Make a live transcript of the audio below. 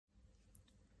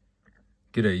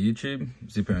G'day YouTube,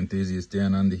 Zippo enthusiast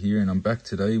down under here, and I'm back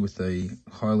today with a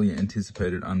highly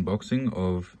anticipated unboxing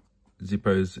of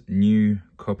Zippo's new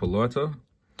copper lighter.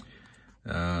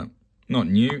 Not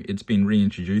new, it's been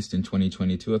reintroduced in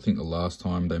 2022. I think the last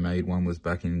time they made one was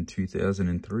back in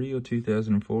 2003 or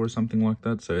 2004 or something like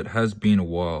that. So it has been a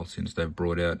while since they've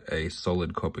brought out a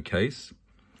solid copper case.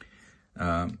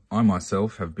 I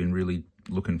myself have been really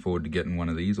looking forward to getting one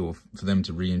of these, or for them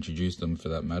to reintroduce them for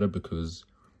that matter, because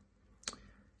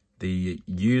the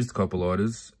used copper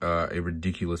lighters are a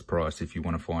ridiculous price if you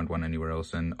want to find one anywhere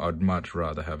else, and I'd much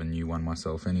rather have a new one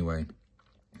myself anyway.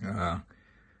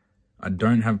 I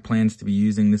don't have plans to be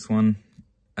using this one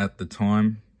at the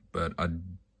time, but I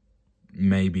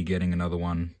may be getting another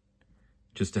one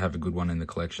just to have a good one in the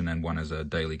collection, and one as a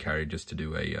daily carry just to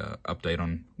do a update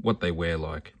on what they wear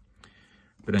like.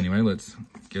 But anyway, let's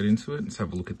get into it. Let's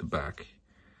have a look at the back.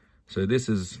 So this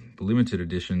is the limited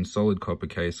edition solid copper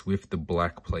case with the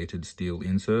black plated steel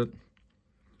insert.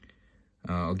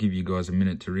 I'll give you guys a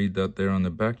minute to read that there on the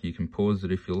back. You can pause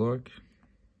it if you like.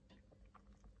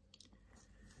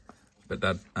 But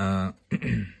that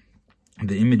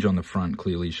the image on the front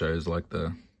clearly shows like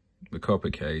the copper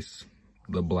case,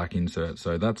 the black insert.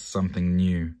 So that's something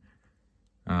new.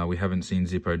 We haven't seen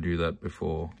Zippo do that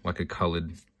before, like a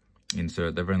colored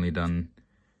insert. They've only done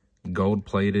gold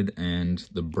plated and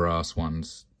the brass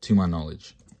ones to my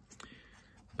knowledge,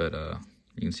 but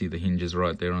you can see the hinges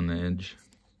right there on the edge.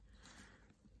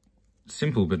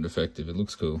 Simple but effective. It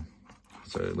looks cool.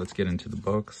 So let's get into the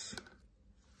box.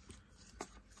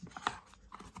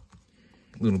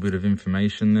 A little bit of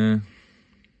information there.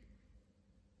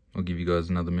 I'll give you guys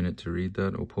another minute to read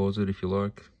that, or pause it if you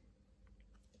like.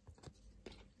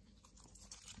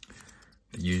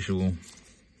 The usual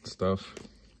stuff.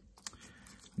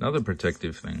 Another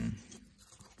protective thing.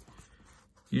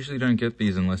 Usually don't get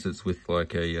these unless it's with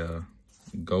like a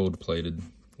gold plated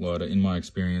lighter, in my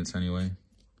experience anyway.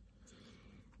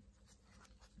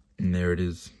 And there it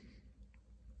is.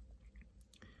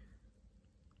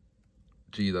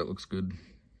 Gee, that looks good.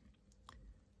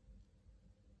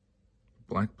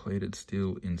 Black plated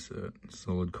steel insert,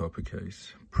 solid copper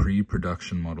case,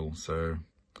 pre-production model. So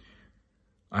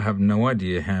I have no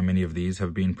idea how many of these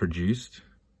have been produced,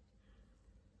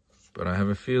 but I have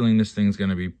a feeling this thing's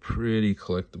going to be pretty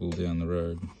collectible down the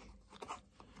road.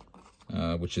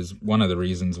 Which is one of the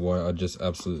reasons why I just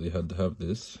absolutely had to have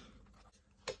this.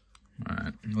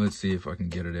 Alright, let's see if I can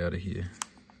get it out of here.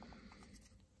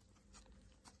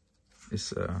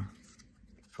 This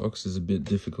box is a bit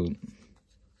difficult.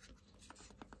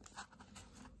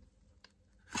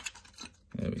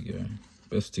 There we go.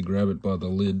 Best to grab it by the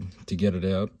lid to get it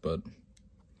out, but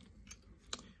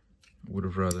I would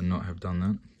have rather not have done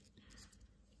that.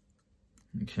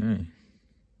 Okay. A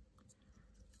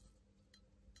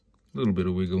little bit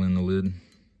of wiggle in the lid,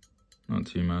 not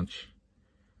too much.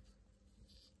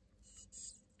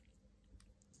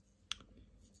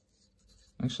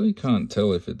 Actually can't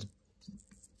tell if it's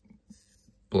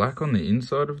black on the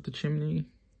inside of the chimney,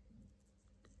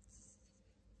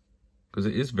 because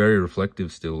it is very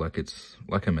reflective still, like it's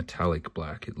like a metallic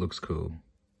black. It looks cool.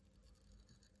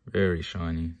 Very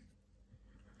shiny.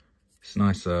 It's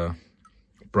nice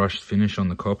brushed finish on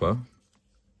the copper,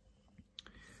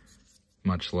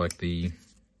 much like the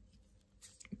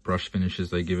brush finishes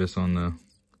they give us on the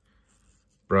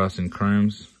brass and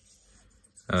chromes,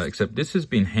 except this has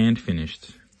been hand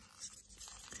finished.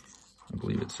 I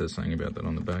believe it says something about that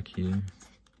on the back here.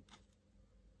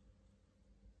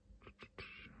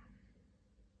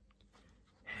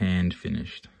 Hand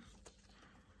finished.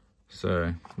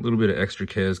 So a little bit of extra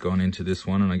care's gone into this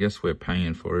one, and I guess we're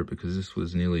paying for it because this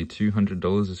was nearly $200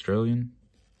 Australian,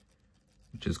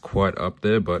 which is quite up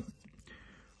there, but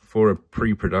for a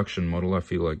pre-production model, I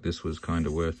feel like this was kind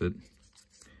of worth it.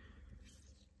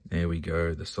 There we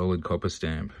go, the solid copper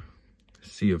stamp.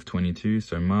 C of 22,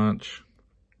 so March.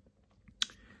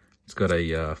 It's got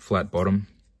a flat bottom,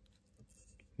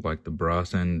 like the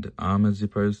brass and armor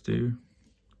Zippos do,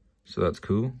 so that's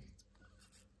cool.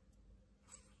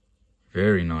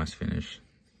 Very nice finish.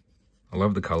 I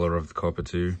love the color of the copper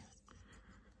too.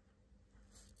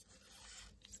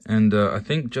 And I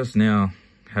think just now,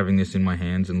 having this in my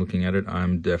hands and looking at it,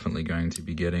 I'm definitely going to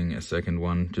be getting a second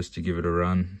one just to give it a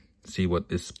run. See what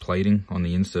this plating on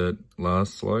the insert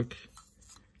lasts like.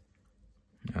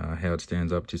 How it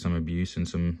stands up to some abuse and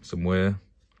some wear.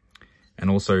 And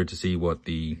also to see what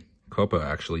the copper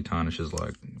actually tarnishes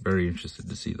like. Very interested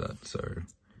to see that. So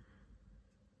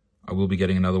I will be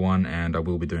getting another one, and I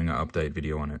will be doing an update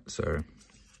video on it. So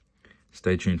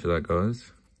stay tuned for that,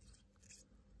 guys.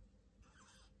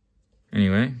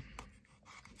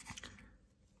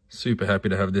 Super happy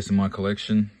to have this in my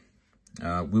collection.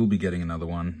 We'll be getting another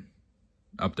one.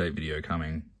 Update video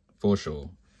coming for sure.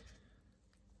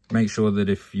 Make sure that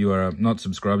if you are not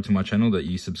subscribed to my channel that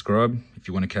you subscribe if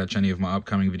you want to catch any of my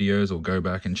upcoming videos, or go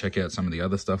back and check out some of the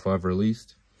other stuff I've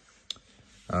released.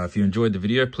 If you enjoyed the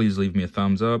video, please leave me a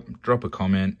thumbs up, drop a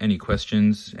comment, any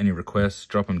questions, any requests,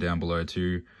 drop them down below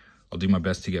too. I'll do my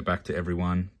best to get back to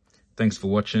everyone. Thanks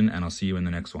for watching, and I'll see you in the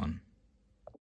next one.